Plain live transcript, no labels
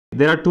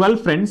there are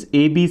 12 friends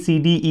A, B, C,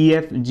 D, E,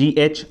 F, G,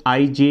 H,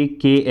 I, J,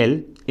 K,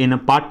 L in a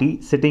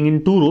party sitting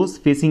in 2 rows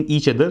facing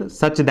each other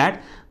such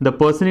that the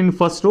person in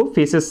first row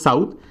faces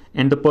south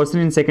and the person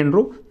in second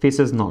row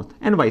faces north,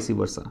 and vice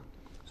versa.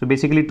 So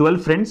basically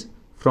 12 friends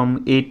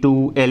from A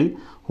to L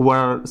who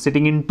are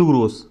sitting in 2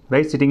 rows,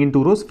 right? Sitting in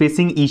 2 rows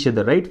facing each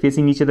other, right?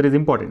 Facing each other is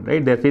important,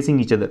 right? They're facing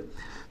each other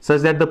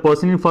such that the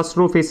person in first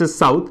row faces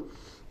south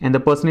and the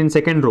person in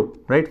second row,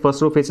 right?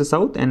 First row faces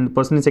south and the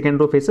person in second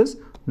row faces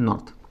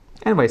north,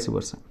 and vice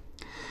versa.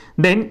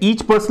 Then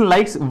each person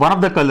likes one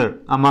of the color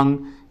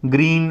among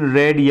green,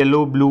 red,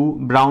 yellow, blue,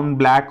 brown,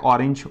 black,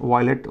 orange,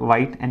 violet,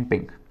 white, and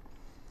pink.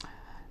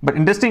 But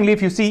interestingly,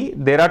 if you see,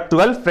 there are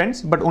 12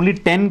 friends, but only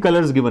 10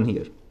 colors given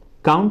here.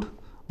 Count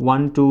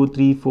 1, 2,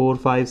 3, 4,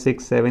 5,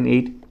 6, 7,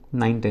 8,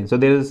 9, 10. So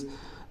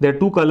there are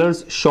 2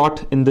 colors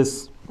short in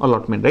this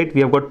allotment, right?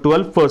 We have got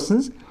 12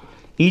 persons.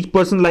 Each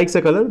person likes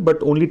a color,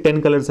 but only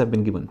 10 colors have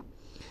been given.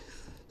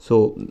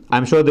 So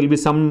I'm sure there will be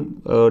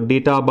some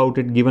data about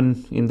it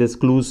given in this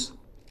clues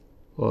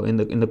in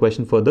the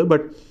question further.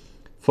 But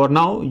for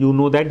now, you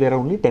know that there are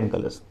only 10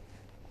 colors.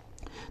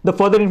 The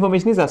further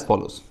information is as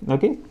follows.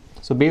 Okay.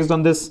 So based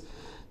on this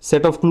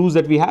set of clues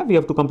that we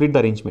have to complete the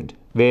arrangement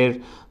where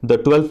the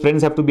 12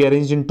 friends have to be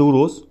arranged in 2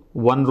 rows.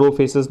 One row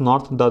faces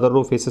north, the other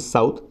row faces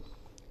south,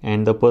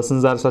 and the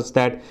persons are such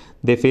that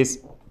they face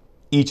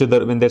each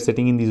other when they're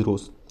sitting in these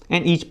rows,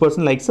 and each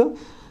person likes a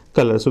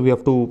color. So we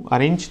have to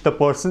arrange the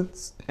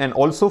persons and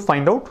also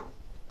find out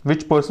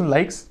which person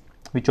likes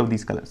which of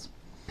these colors.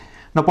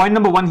 Now point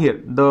number 1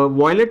 here, the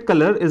violet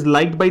color is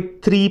liked by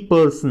 3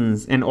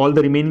 persons and all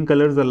the remaining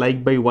colors are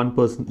liked by 1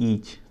 person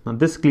each. Now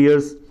this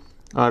clears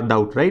our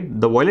doubt, right?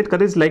 The violet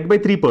color is liked by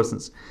 3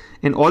 persons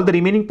and all the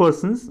remaining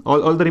persons,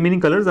 all the remaining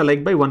colors are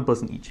liked by 1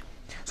 person each.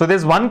 So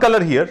there's one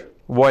color here,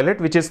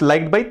 violet, which is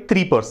liked by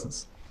 3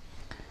 persons.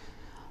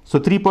 So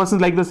 3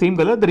 persons like the same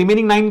color. The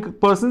remaining 9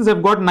 persons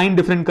have got 9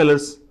 different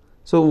colors.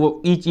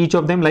 So each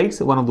of them likes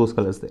one of those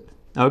colors there.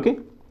 Okay.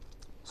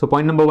 So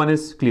point number 1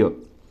 is clear.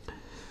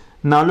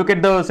 Now look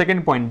at the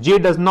second point. J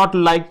does not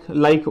like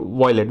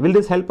violet. Will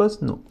this help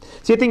us? No.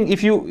 See, I think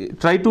if you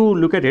try to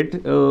look at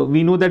it,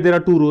 we know that there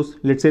are 2 rows.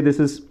 Let's say this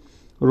is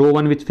row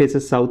 1 which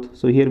faces south.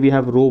 So here we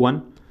have row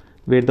 1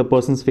 where the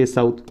persons face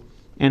south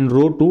and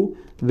row 2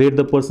 where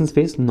the persons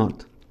face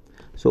north.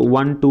 So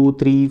 1, 2,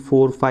 3,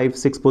 4, 5,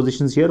 6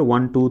 positions here.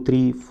 1, 2,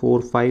 3,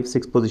 4, 5,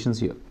 6 positions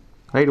here.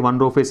 Right, one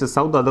row faces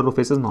south, the other row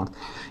faces north.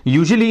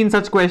 Usually in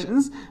such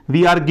questions,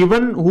 we are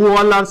given who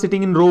all are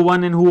sitting in row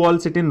 1 and who all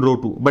sit in row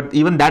 2. But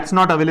even that's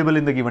not available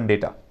in the given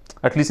data.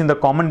 At least in the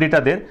common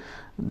data there,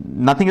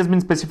 nothing has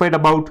been specified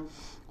about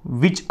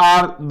which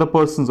are the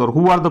persons or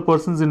who are the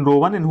persons in row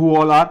 1 and who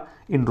all are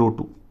in row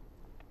 2.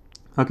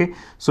 Okay,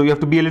 so you have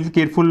to be a little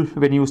careful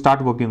when you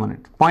start working on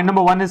it. Point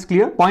number 1 is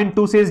clear. Point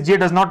 2 says J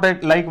does not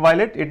like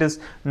violet. It is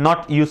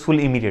not useful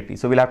immediately.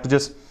 So we'll have to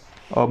just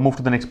move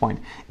to the next point.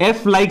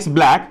 F likes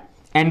black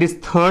and is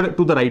third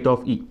to the right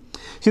of E.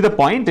 See, the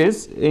point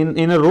is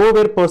in a row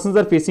where persons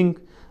are facing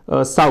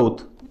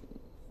south,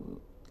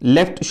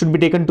 left should be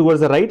taken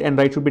towards the right and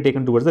right should be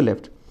taken towards the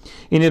left.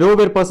 In a row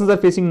where persons are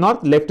facing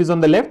north, left is on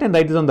the left and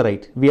right is on the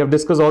right. We have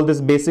discussed all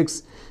these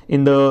basics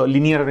in the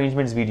linear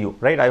arrangements video,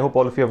 right? I hope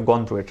all of you have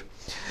gone through it.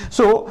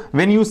 So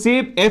when you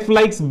say F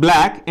likes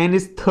black and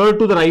is third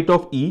to the right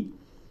of E,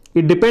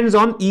 it depends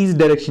on E's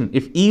direction.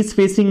 If E is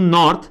facing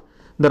north,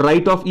 the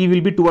right of E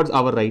will be towards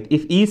our right.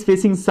 If E is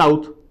facing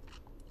south,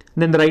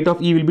 then the right of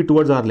E will be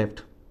towards our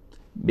left.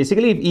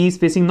 Basically, if E is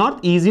facing north,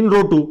 E is in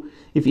row 2.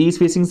 If E is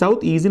facing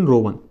south, E is in row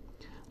 1.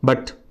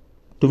 But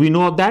do we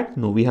know of that?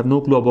 No, we have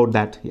no clue about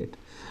that yet.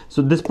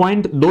 So this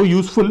point, though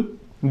useful,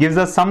 gives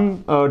us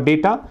some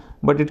data,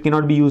 but it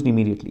cannot be used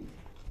immediately.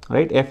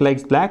 Right? F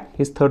likes black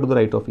is third to the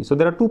right of E. So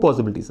there are 2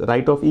 possibilities.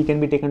 Right of E can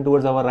be taken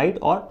towards our right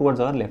or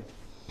towards our left.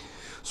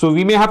 So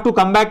we may have to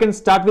come back and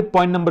start with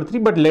point number 3,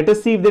 but let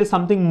us see if there is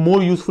something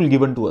more useful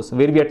given to us,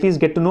 where we at least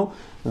get to know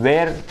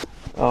where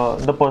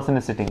the person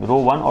is sitting, row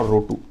 1 or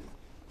row 2.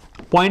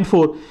 Point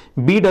 4,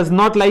 B does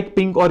not like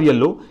pink or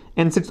yellow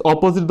and sits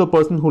opposite the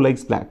person who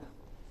likes black.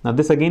 Now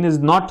this again is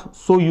not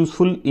so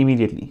useful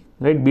immediately,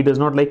 right? B does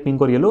not like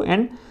pink or yellow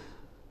and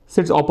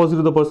sits opposite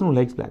to the person who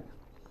likes black.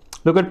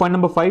 Look at point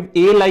number 5,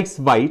 A likes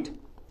white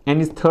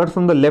and is third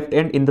from the left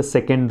end in the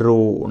second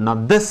row. Now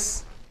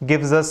this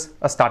gives us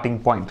a starting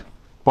point.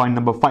 Point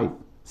number 5.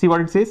 See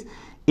what it says?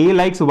 A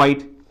likes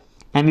white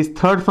and is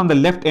third from the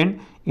left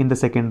end in the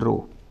second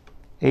row.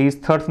 A is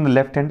third from the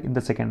left end in the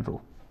second row.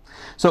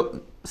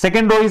 So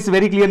second row is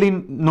very clearly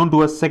known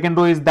to us. Second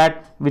row is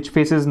that which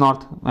faces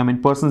north. I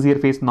mean, persons here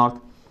face north.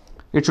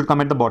 It should come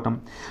at the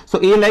bottom. So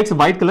A likes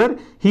white color.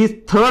 He is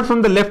third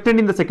from the left end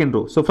in the second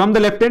row. So from the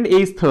left end,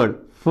 A is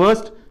third.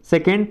 First,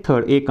 second,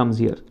 third. A comes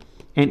here.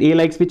 And A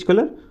likes which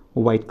color?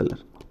 White color.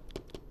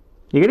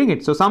 You getting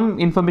it? So some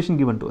information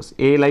given to us.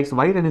 A likes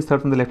white and is third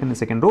from the left end in the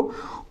second row.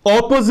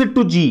 Opposite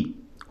to G.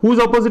 Who is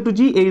opposite to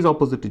G? A is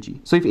opposite to G.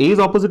 So if A is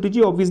opposite to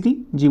G,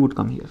 obviously G would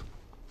come here.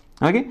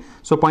 Okay.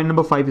 So point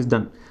number 5 is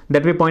done.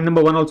 That way point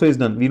number 1 also is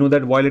done. We know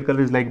that violet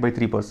color is liked by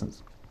 3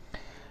 persons.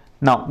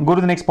 Now go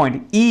to the next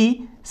point.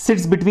 E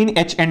sits between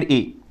H and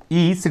A.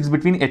 E sits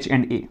between H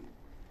and A.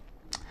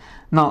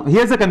 Now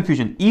here's the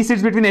confusion. E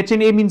sits between H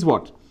and A means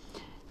what?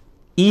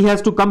 E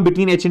has to come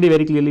between H and A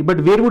very clearly,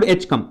 but where would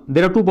H come?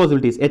 There are two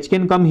possibilities. H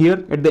can come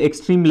here at the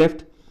extreme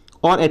left,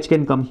 or H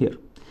can come here.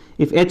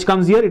 If H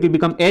comes here, it will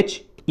become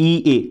H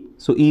E A.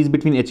 So E is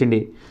between H and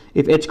A.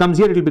 If H comes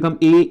here, it will become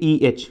A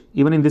E H.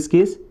 Even in this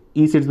case,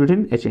 E sits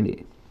between H and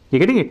A. You're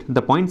getting it?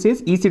 The point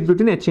says E sits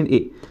between H and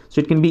A.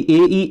 So it can be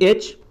A E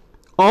H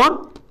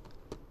or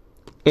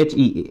H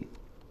E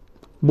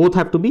A. Both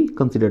have to be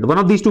considered. One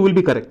of these two will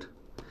be correct.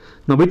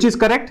 Now, which is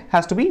correct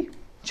has to be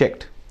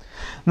checked.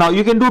 Now,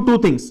 you can do two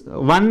things.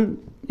 One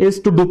is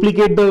to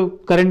duplicate the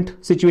current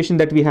situation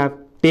that we have.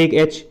 Take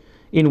H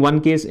in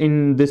one case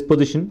in this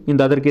position, in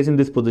the other case in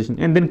this position,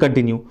 and then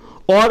continue.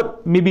 Or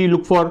maybe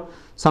look for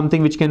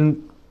something which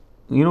can,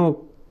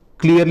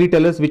 clearly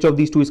tell us which of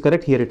these two is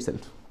correct here itself.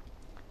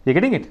 You're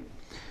getting it?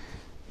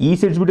 E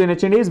sits between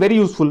H and A is very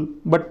useful,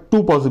 but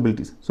two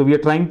possibilities. So we are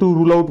trying to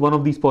rule out one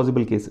of these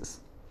possible cases.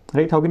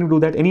 Right? How can you do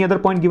that? Any other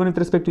point given with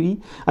respect to E?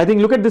 I think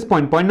look at this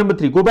point, point number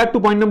 3. Go back to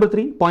point number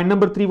 3. Point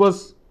number 3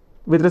 was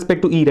with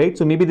respect to E, right?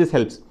 So maybe this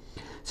helps.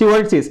 See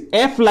what it says.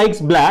 F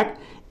likes black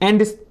and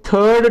is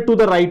third to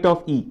the right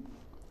of E.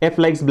 F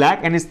likes black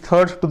and is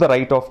third to the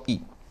right of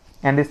E.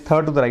 And is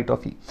third to the right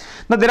of E.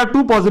 Now there are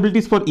two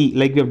possibilities for E,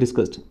 like we have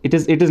discussed. It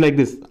is like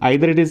this.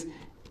 Either it is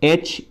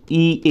H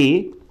E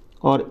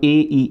A or A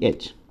E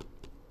H.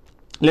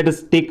 Let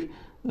us take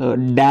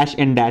dash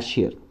and dash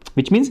here,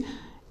 which means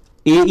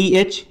A E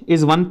H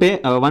is one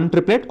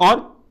triplet,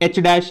 or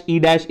H dash E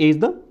dash A is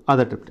the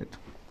other triplet.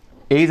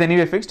 A is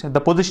anyway fixed.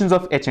 The positions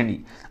of H and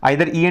E,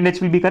 either E and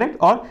H will be correct,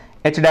 or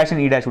H dash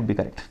and E dash would be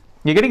correct.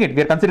 You're getting it?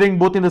 We are considering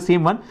both in the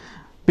same one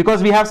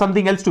because we have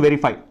something else to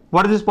verify.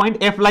 What is this point?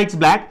 F likes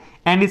black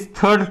and is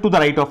third to the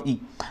right of E.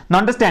 Now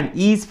understand,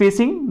 E is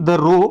facing the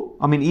row.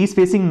 E is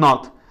facing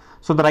north,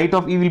 so the right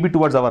of E will be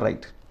towards our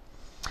right.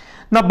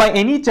 Now, by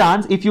any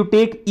chance, if you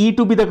take E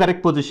to be the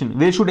correct position,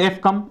 where should F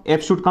come?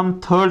 F should come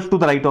third to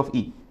the right of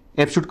E.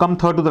 F should come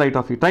third to the right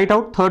of E. Try it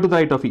out, third to the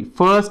right of E.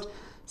 First,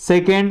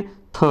 second,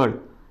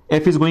 third.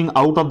 F is going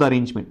out of the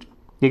arrangement.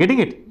 You're getting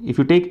it? If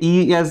you take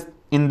E as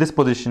in this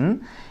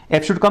position,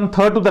 F should come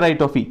third to the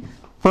right of E.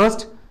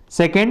 First,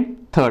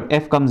 second, third.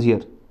 F comes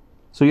here.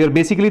 So you're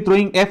basically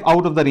throwing F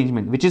out of the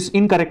arrangement, which is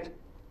incorrect.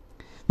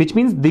 Which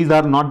means these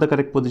are not the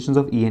correct positions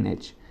of E and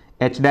H.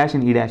 H dash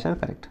and E dash are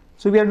correct.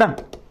 So we are done.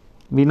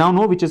 We now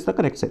know which is the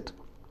correct set.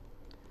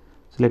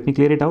 So let me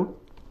clear it out.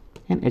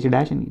 And H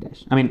dash and E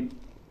dash.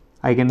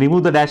 I can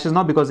remove the dashes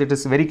now because it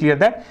is very clear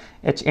that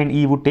H and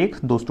E would take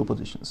those two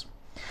positions.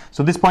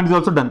 So this point is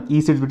also done.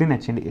 E sits between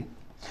H and A.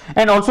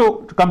 And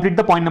also to complete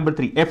the point number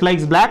 3. F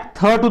likes black,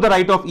 third to the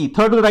right of E.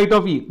 Third to the right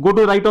of E. Go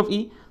to the right of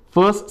E.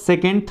 First,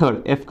 second,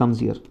 third. F comes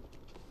here.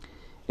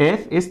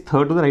 F is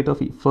third to the right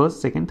of E. First,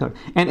 second, third.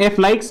 And F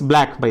likes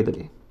black, by the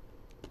way.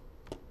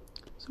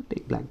 So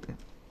take black there.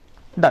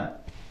 Done.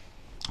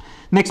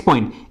 Next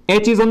point.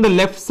 H is on the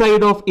left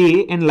side of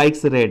A and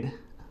likes red.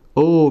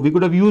 Oh, we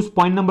could have used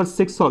point number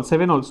 6 or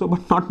 7 also,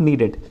 but not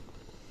needed.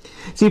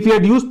 See, if we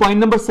had used point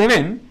number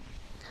 7,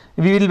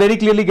 we will very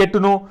clearly get to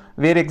know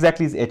where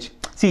exactly is H.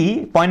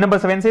 See, point number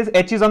 7 says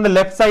H is on the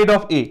left side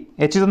of A.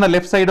 H is on the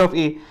left side of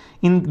A.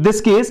 In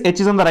this case, H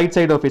is on the right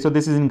side of A. So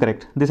this is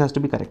incorrect. This has to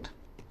be correct.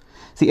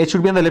 See, H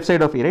should be on the left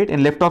side of A, right?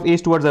 And left of A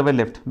is towards our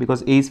left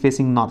because A is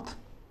facing north.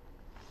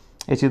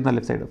 H is on the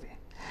left side of A.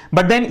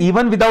 But then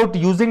even without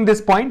using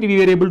this point, we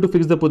were able to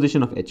fix the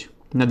position of H.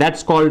 Now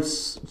that's called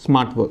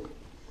smart work.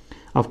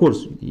 Of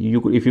course,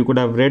 if you could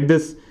have read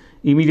this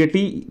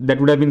immediately, that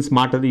would have been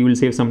smarter. You will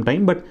save some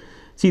time. But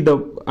see,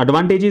 the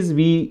advantage is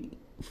we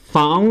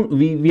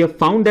have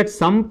found that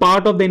some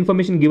part of the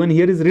information given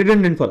here is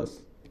redundant for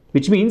us,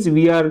 which means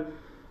we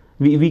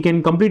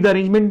can complete the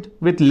arrangement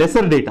with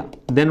lesser data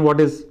than what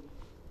is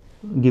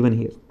given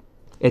here.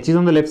 H is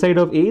on the left side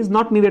of A is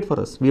not needed for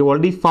us. We have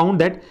already found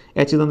that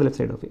H is on the left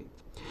side of A.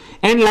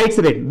 And likes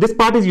red. This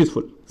part is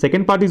useful.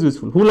 Second part is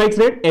useful. Who likes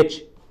red?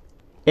 H.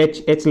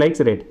 H likes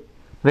red.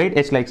 Right?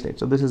 H likes red.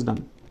 So this is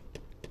done.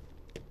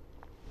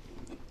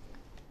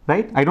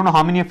 Right? I don't know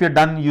how many of you are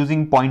done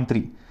using point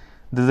 3.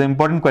 This is an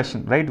important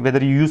question, right?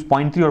 Whether you use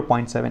point 3 or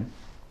point 7.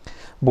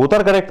 Both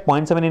are correct.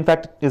 Point 7 in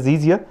fact is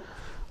easier.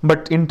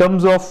 But in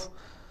terms of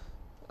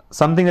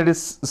something that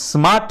is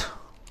smart,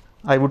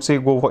 I would say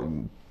go for,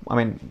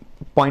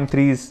 point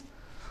 3 is,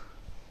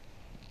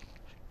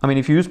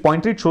 if you use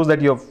point 3, it shows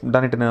that you have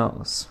done it in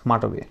a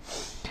smarter way.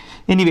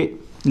 Anyway,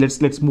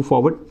 let's move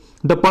forward.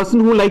 The person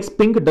who likes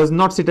pink does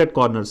not sit at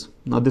corners.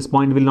 Now this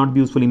point will not be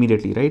useful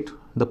immediately, right?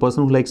 The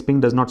person who likes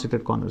pink does not sit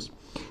at corners.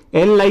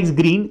 L likes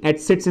green and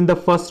sits in the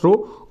first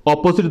row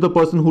opposite to the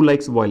person who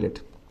likes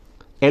violet.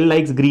 L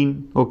likes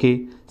green,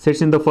 okay,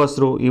 sits in the first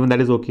row, even that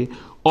is okay.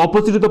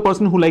 Opposite to the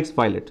person who likes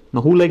violet.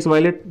 Now who likes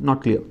violet?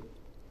 Not clear.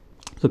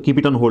 So keep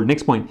it on hold.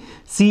 Next point.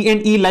 C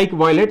and E like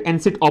violet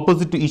and sit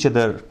opposite to each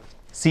other.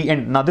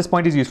 Now this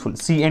point is useful.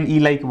 C and E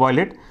like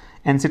violet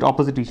and sit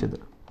opposite to each other.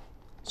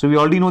 So we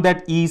already know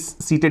that E is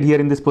seated here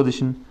in this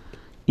position.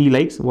 E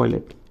likes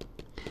violet.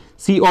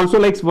 C also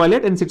likes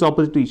violet and sits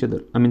opposite to each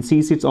other. I mean,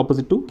 C sits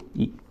opposite to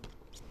E.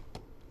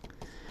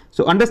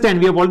 So understand,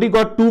 we have already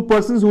got 2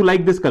 persons who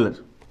like this color.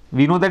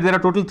 We know that there are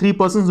total 3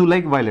 persons who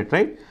like violet,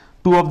 right?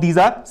 2 of these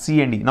are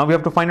C and E. Now we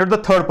have to find out the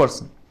third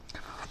person.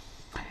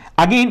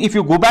 Again, if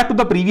you go back to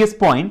the previous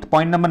point,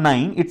 point number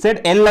 9, it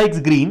said L likes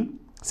green,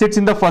 sits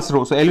in the first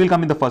row. So L will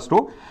come in the first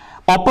row,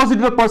 opposite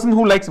to the person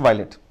who likes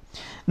violet.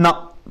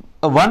 Now,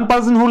 one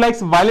person who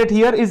likes violet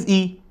here is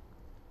E.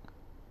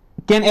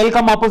 Can L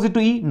come opposite to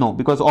E? No,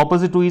 because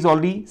opposite to E is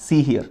already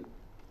C here.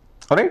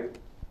 Alright.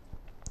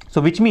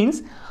 So which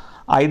means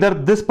either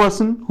this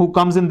person who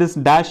comes in this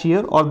dash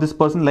here or this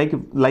person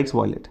likes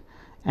violet.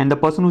 And the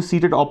person who's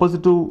seated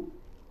opposite to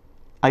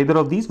either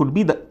of these would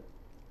be the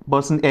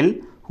person L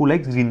who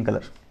likes green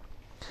color.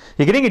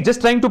 You're getting it?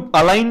 Just trying to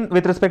align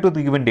with respect to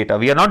the given data.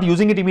 We are not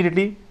using it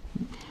immediately,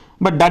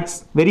 but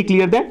that's very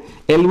clear that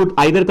L would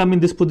either come in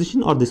this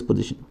position or this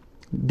position.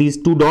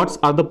 These 2 dots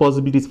are the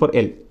possibilities for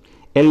L.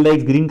 L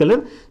likes green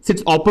color,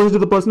 sits opposite to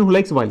the person who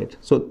likes violet.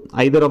 So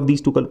either of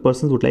these 2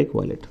 persons would like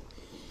violet.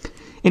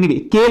 Anyway,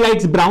 K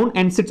likes brown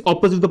and sits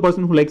opposite to the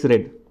person who likes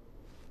red.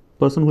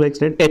 Person who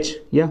likes red, H.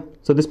 Yeah.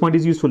 So this point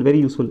is useful, very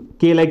useful.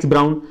 K likes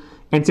brown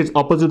and sits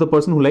opposite to the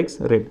person who likes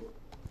red.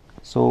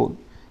 So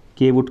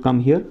K would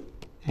come here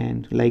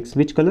and likes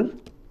which color?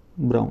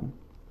 Brown.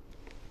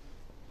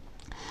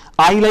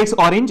 I likes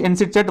orange and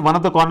sits at one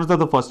of the corners of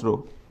the first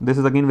row. This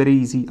is again very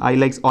easy. I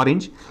likes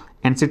orange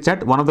and sits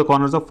at one of the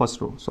corners of first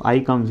row. So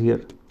I comes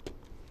here,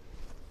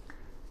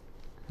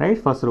 right?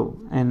 First row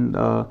and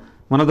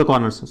one of the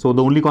corners. So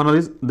the only corner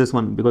is this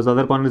one because the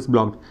other corner is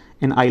blocked,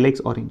 and I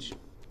likes orange.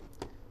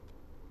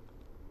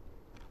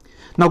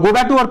 Now go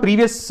back to our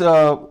previous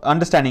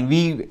understanding.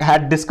 We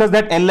had discussed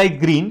that L like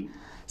green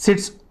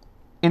sits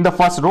in the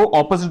first row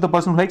opposite to the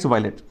person who likes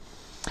violet.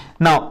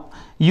 Now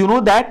you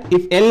know that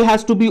if L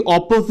has to be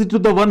opposite to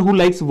the one who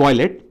likes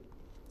violet,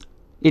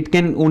 it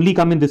can only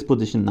come in this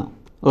position now.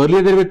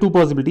 Earlier there were 2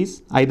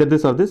 possibilities, either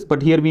this or this,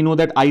 but here we know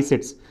that I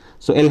sits.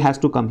 So L has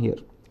to come here.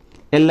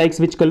 L likes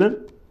which color?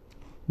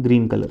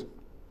 Green color.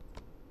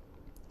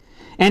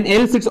 And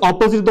L sits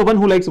opposite to the one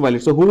who likes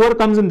violet. So whoever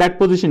comes in that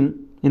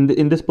position,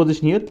 in this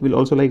position here, will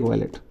also like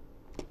violet.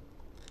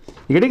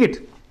 You getting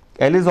it?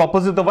 L is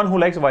opposite to the one who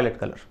likes violet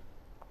color.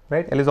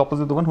 Right? L is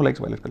opposite to the one who likes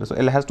violet color. So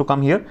L has to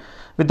come here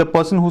with the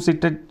person who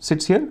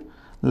sits here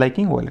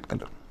liking violet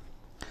color.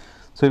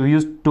 So we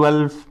used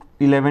 12,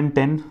 11,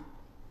 10.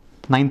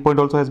 9 point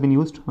also has been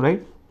used,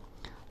 right?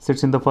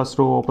 Sits in the first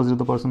row opposite to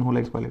the person who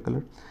likes violet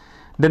color.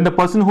 Then the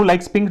person who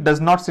likes pink does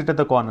not sit at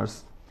the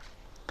corners.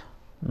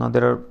 Now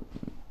there are,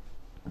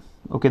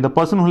 okay, the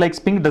person who likes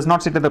pink does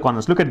not sit at the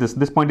corners. Look at this.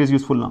 This point is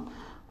useful now.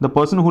 The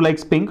person who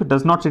likes pink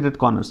does not sit at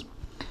corners.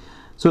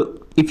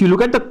 So if you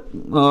look at the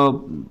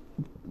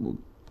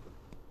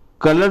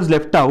colors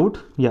left out,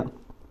 yeah,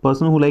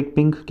 person who like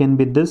pink can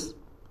be this,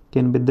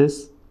 can be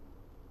this.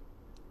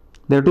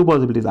 There are 2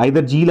 possibilities.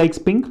 Either G likes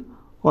pink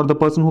or the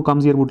person who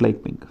comes here would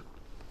like pink.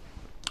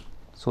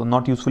 So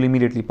not useful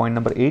immediately. Point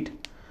number 8.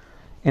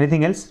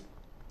 Anything else?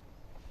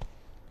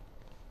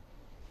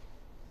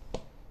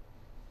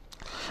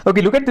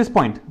 Okay, look at this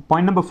point.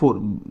 Point number 4.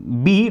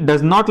 B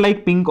does not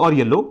like pink or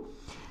yellow.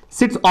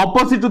 Sits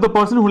opposite to the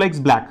person who likes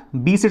black.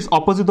 B sits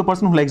opposite to the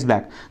person who likes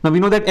black. Now we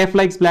know that F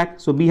likes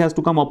black, so B has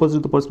to come opposite to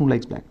the person who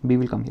likes black. B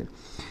will come here.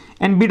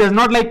 And B does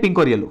not like pink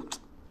or yellow.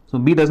 So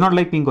B does not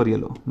like pink or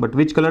yellow. But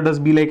which color does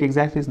B like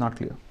exactly is not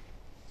clear.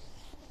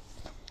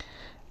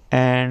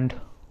 And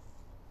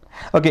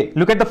okay,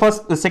 look at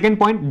the second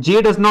point.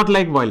 J does not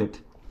like violet.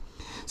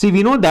 See,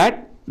 we know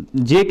that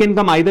J can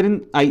come either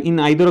in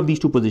either of these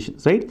 2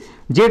 positions, right?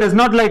 J does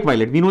not like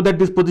violet. We know that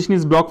this position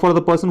is blocked for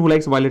the person who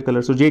likes violet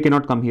color. So J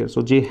cannot come here.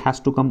 So J has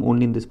to come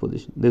only in this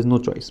position. There is no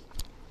choice.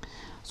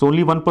 So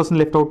only one person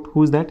left out.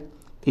 Who is that?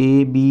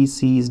 A, B,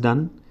 C is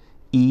done.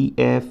 E,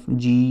 F,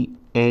 G,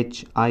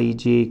 H, I,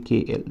 J,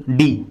 K, L.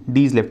 D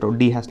is left out.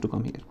 D has to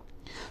come here.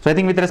 So I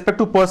think with respect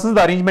to persons,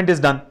 the arrangement is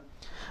done.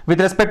 With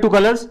respect to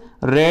colors,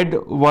 red,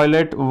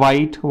 violet,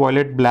 white,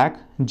 violet, black,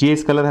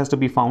 J's color has to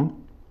be found.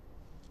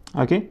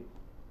 Okay.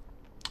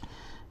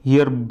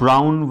 Here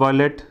brown,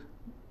 violet,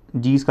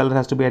 G's color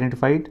has to be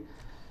identified.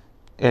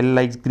 L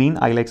likes green,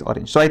 I likes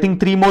orange. So I think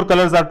 3 more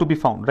colors are to be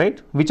found,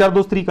 right? Which are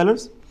those 3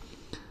 colors?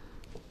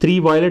 3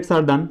 violets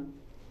are done,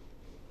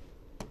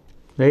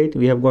 right?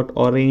 We have got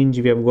orange,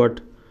 we have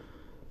got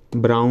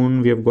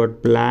brown, we have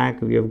got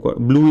black, we have got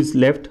blue is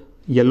left,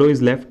 yellow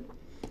is left,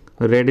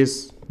 red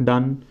is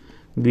done,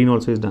 green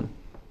also is done.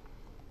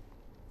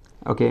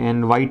 Okay,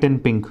 and white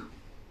and pink.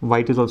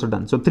 White is also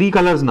done. So 3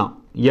 colors now: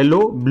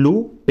 yellow,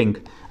 blue,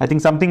 pink. I think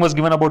something was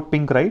given about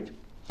pink, right?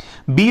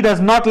 B does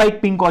not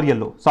like pink or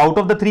yellow. So out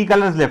of the 3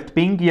 colors left,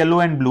 pink, yellow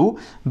and blue,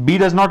 B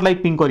does not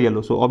like pink or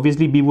yellow. So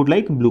obviously B would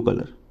like blue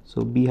color.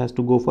 So B has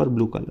to go for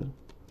blue color.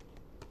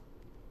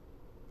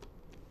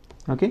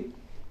 Okay.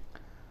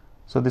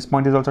 So this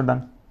point is also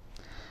done.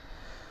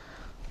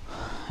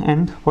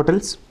 And what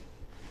else?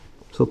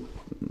 So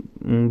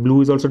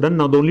blue is also done.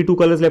 Now the only 2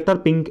 colors left are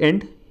pink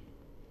and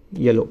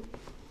yellow.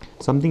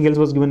 Something else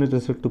was given with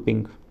respect to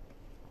pink.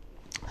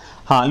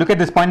 Look at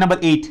this point number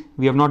 8.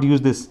 We have not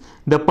used this.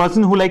 The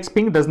person who likes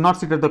pink does not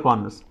sit at the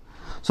corners.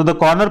 So the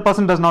corner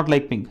person does not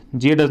like pink.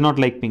 J does not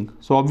like pink.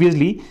 So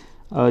obviously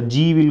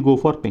G will go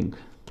for pink.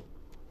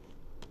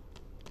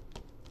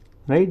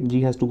 Right?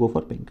 G has to go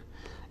for pink.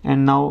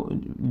 And now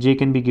J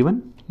can be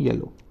given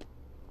yellow.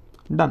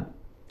 Done.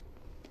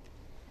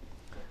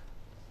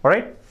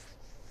 Alright.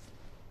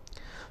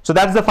 So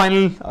that's the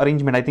final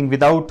arrangement. I think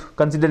without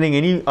considering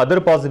any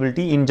other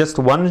possibility, in just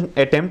one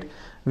attempt,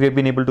 we have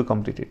been able to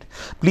complete it.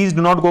 Please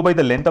do not go by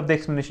the length of the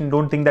explanation.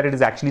 Don't think that it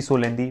is actually so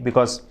lengthy,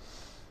 because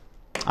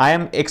I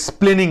am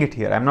explaining it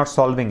here. I'm not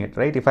solving it,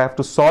 right? If I have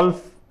to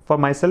solve for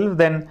myself,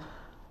 then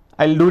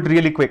I'll do it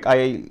really quick.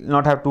 I'll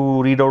not have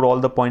to read out all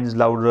the points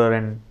louder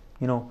and,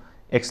 you know,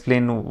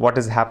 explain what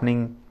is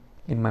happening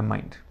in my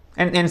mind.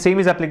 And same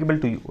is applicable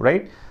to you,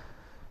 right?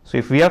 So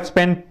if we have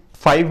spent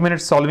 5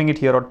 minutes solving it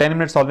here or 10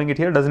 minutes solving it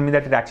here, doesn't mean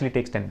that it actually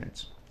takes 10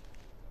 minutes.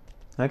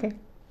 Okay.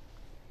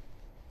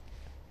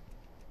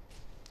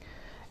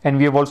 And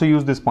we have also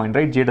used this point,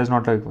 right? J does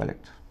not like violet.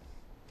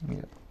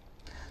 Yeah.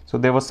 So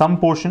there was some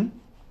portion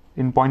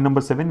in point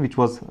number 7 which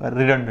was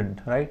redundant,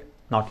 right?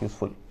 Not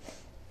useful.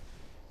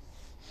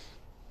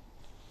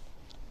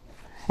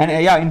 And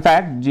yeah, in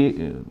fact,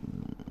 J,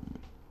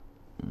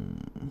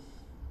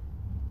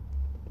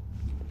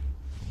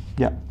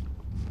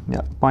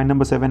 point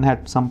number 7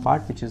 had some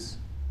part which is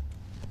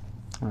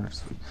not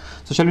useful.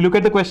 So shall we look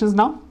at the questions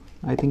now?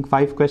 I think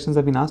 5 questions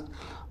have been asked,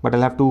 but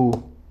I'll have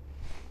to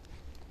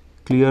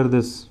clear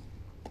this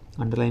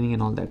underlining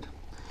and all that.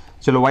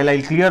 So while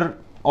I'll clear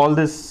all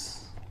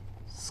this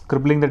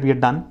scribbling that we had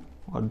done,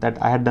 or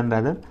that I had done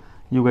rather,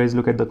 you guys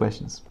look at the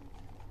questions.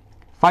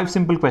 5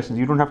 simple questions.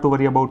 You don't have to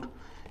worry about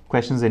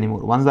questions anymore.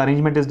 Once the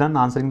arrangement is done,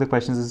 answering the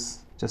questions is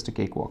just a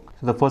cakewalk.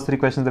 So the first 3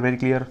 questions are very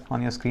clear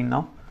on your screen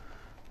now.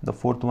 The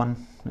 4th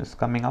one is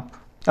coming up.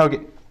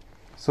 Okay,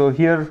 so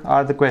here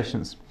are the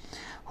questions.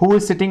 Who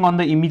is sitting on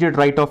the immediate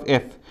right of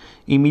F?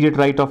 Immediate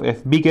right of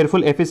F. Be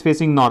careful, F is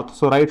facing north,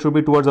 so right should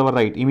be towards our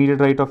right. Immediate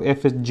right of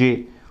F is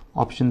J,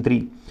 option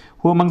 3.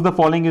 Who amongst the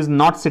following is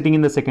not sitting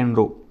in the second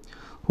row?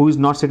 Who is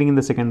not sitting in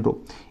the second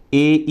row? A,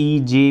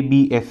 E, J,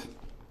 B, F.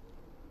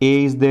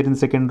 A is there in the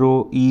second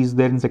row, E is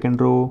there in the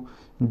second row,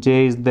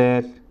 J is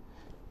there,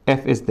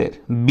 F is there.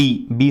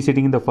 B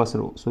sitting in the first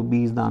row, so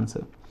B is the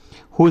answer.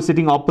 Who is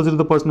sitting opposite to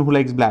the person who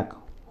likes black?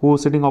 Who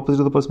is sitting opposite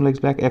to the person who likes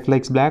black? F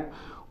likes black.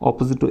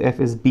 Opposite to F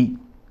is B.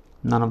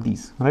 None of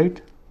these, right?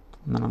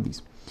 None of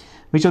these.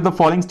 Which of the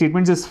following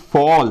statements is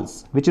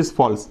false? Which is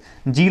false?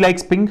 G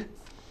likes pink.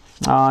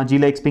 G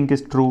likes pink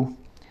is true.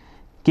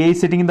 K is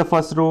sitting in the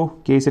first row.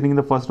 K is sitting in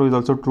the first row is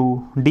also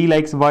true. D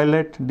likes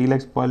violet. D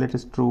likes violet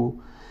is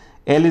true.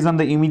 L is on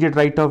the immediate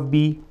right of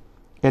B.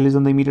 L is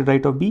on the immediate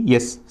right of B.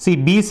 Yes. See,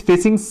 B is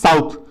facing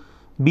south.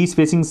 B is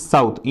facing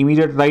south.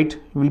 Immediate right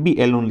will be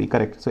L only.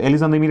 Correct. So L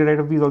is on the immediate right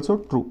of B is also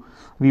true.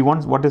 We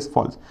want what is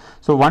false.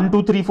 So 1,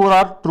 2, 3, 4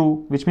 are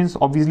true, which means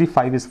obviously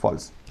 5 is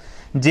false.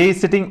 J is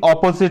sitting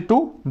opposite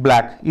to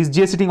black. Is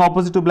J sitting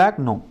opposite to black?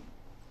 No.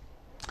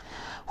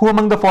 Who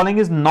among the following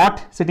is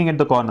not sitting at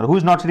the corner? Who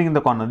is not sitting in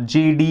the corner?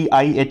 J, D,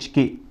 I, H,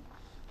 K.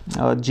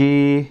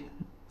 J,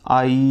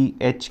 I,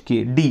 H,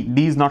 K. D.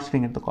 D is not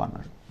sitting at the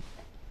corner.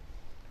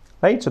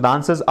 Right? So the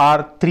answers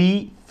are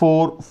 3,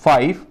 4,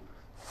 5,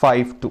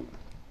 5, 2.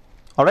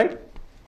 Alright?